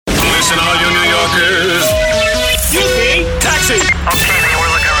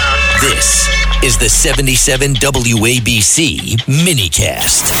This is the 77 WABC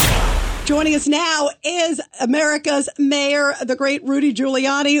minicast. Joining us now is America's mayor, the great Rudy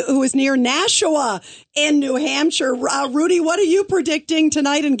Giuliani, who is near Nashua in New Hampshire. Rudy, what are you predicting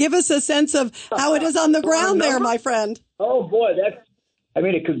tonight? And give us a sense of how it is on the ground there, my friend. Oh boy,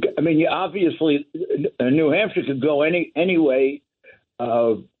 obviously, New Hampshire could go any way.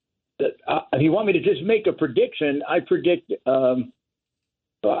 If you want me to just make a prediction, I predict.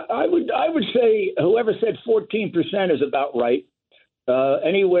 I would say whoever said 14% is about right.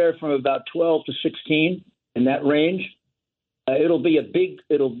 Anywhere from about 12 to 16 in that range. It'll be a big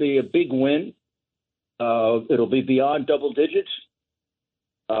win. It'll be beyond double digits.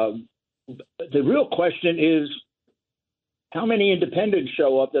 The real question is how many independents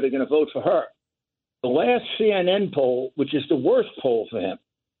show up that are going to vote for her. The last CNN poll, which is the worst poll for him,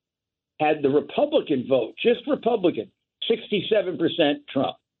 had the Republican vote, just Republican, 67%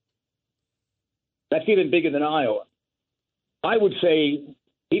 Trump. That's even bigger than Iowa. I would say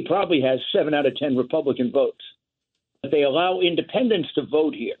he probably has 7 out of 10 Republican votes. But they allow independents to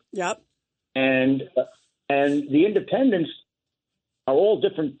vote here. Yep. And the independents are all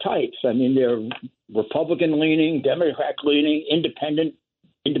different types. I mean, they're Republican-leaning, Democrat-leaning, independents.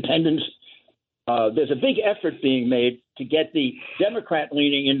 There's a big effort being made to get the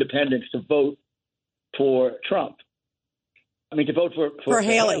Democrat-leaning independents to vote for Trump. I mean, to vote for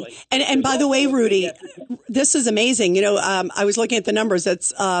Haley. And by the way, Rudy, this is amazing. You know, I was looking at the numbers.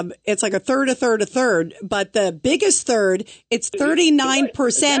 It's like a third. But the biggest third, it's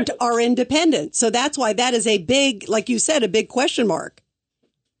 39% are independent. So that's why that is a big, like you said, a big question mark.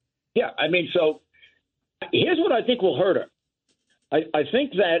 Yeah. I mean, so here's what I think will hurt her. I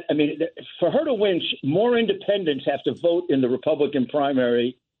think that, for her to win, more independents have to vote in the Republican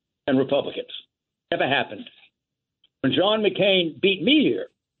primary than Republicans. Never happened. When John McCain beat me here,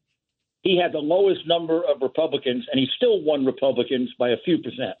 he had the lowest number of Republicans, and he still won Republicans by a few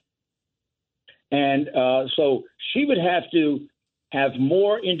percent. And so she would have to have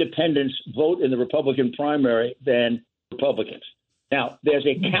more independents vote in the Republican primary than Republicans. Now, there's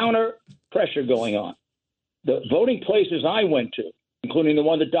a counter pressure going on. The voting places I went to, including the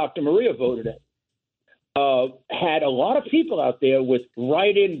one that Dr. Maria voted at, had a lot of people out there with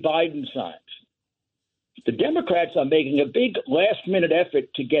write-in Biden signs. The Democrats are making a big last-minute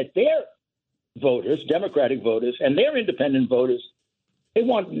effort to get their voters, Democratic voters, and their independent voters. They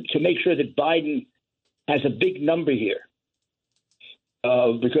want to make sure that Biden has a big number here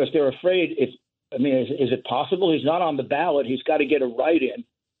because they're afraid is it possible he's not on the ballot? He's got to get a write-in.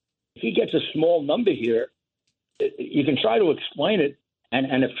 If he gets a small number here, you can try to explain it,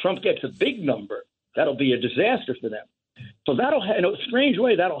 and if Trump gets a big number, that'll be a disaster for them. So in a strange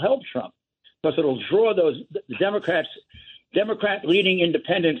way, that'll help Trump. Because it'll draw the Democrat-leading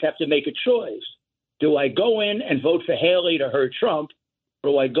independents have to make a choice. Do I go in and vote for Haley to hurt Trump,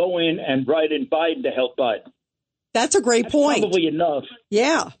 or do I go in and write in Biden to help Biden? That's a great point. Probably enough.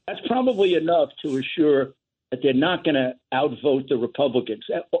 Yeah. That's probably enough to assure that they're not going to outvote the Republicans.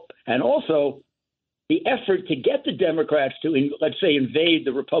 And also, the effort to get the Democrats to, let's say, invade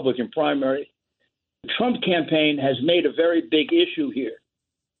the Republican primary, the Trump campaign has made a very big issue here.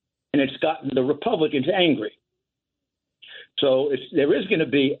 And it's gotten the Republicans angry. So there is going to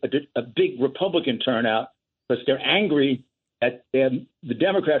be a big Republican turnout because they're angry that the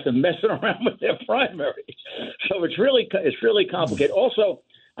Democrats are messing around with their primary. So it's really complicated. Also,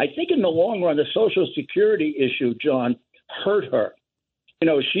 I think in the long run, the Social Security issue, John, hurt her. You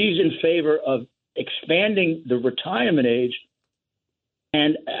know, she's in favor of expanding the retirement age.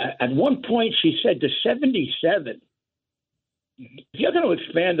 And at one point, she said to 77. If you're going to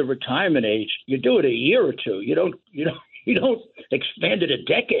expand the retirement age, you do it a year or two. You don't expand it a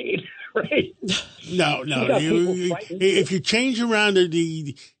decade, right? No. If you change around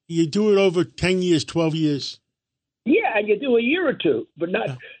you do it over 10 years, 12 years. Yeah, and you do a year or two, but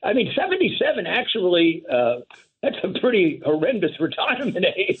not. I mean, 77 actually. That's a pretty horrendous retirement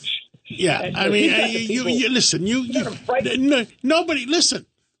age. Yeah, and I mean, you listen. Nobody listen.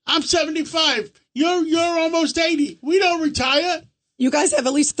 I'm 75. You're almost 80. We don't retire. You guys have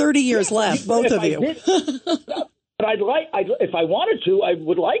at least 30 years left, both of you. But if I wanted to, I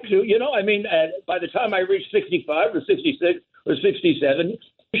would like to. You know, I mean, by the time I reach 65 or 66 or 67,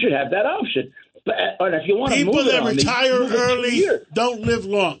 you should have that option. But and if you want to move people that retire early don't live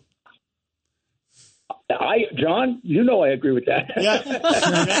long. John, you know I agree with that. Yeah.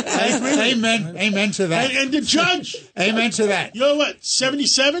 Amen to that. And the judge. Amen to that. You're what,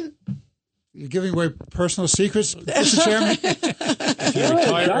 77? You're giving away personal secrets, Mr. Chairman? If you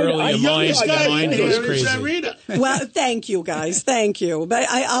retire early, your mind goes crazy. Well, thank you, guys. Thank you. But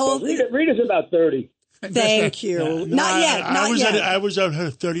I'll. Rita's about 30. Thank you. Not yet. I was at her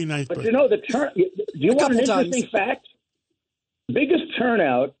 39th. But you know, do you want an interesting fact? The biggest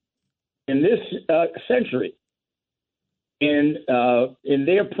turnout in this century in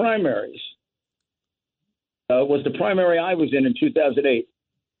their primaries was the primary I was in 2008.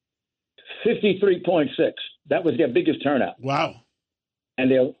 53.6. That was their biggest turnout. Wow.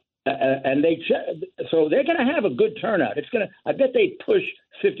 And so they're going to have a good turnout. I bet they push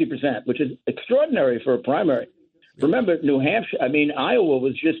 50%, which is extraordinary for a primary. Remember, Iowa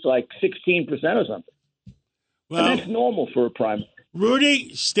was just like 16% or something. Well, and that's normal for a primary.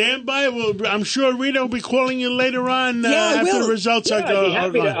 Rudy, stand by. I'm sure Rita will be calling you later on after the results are going.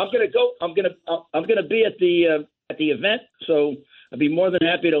 I'm going to go. I'm going to be at the event, so I'd be more than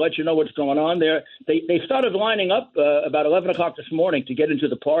happy to let you know what's going on there. They started lining up about 11 o'clock this morning to get into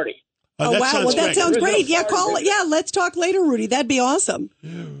the party. Oh, wow. Well, that sounds great. Yeah, call it. Yeah, let's talk later, Rudy. That'd be awesome.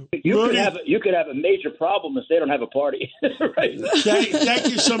 You could have a major problem if they don't have a party. Right?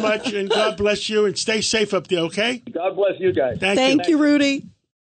 Thank you so much, and God bless you, and stay safe up there, okay? God bless you guys. Thank you, Rudy.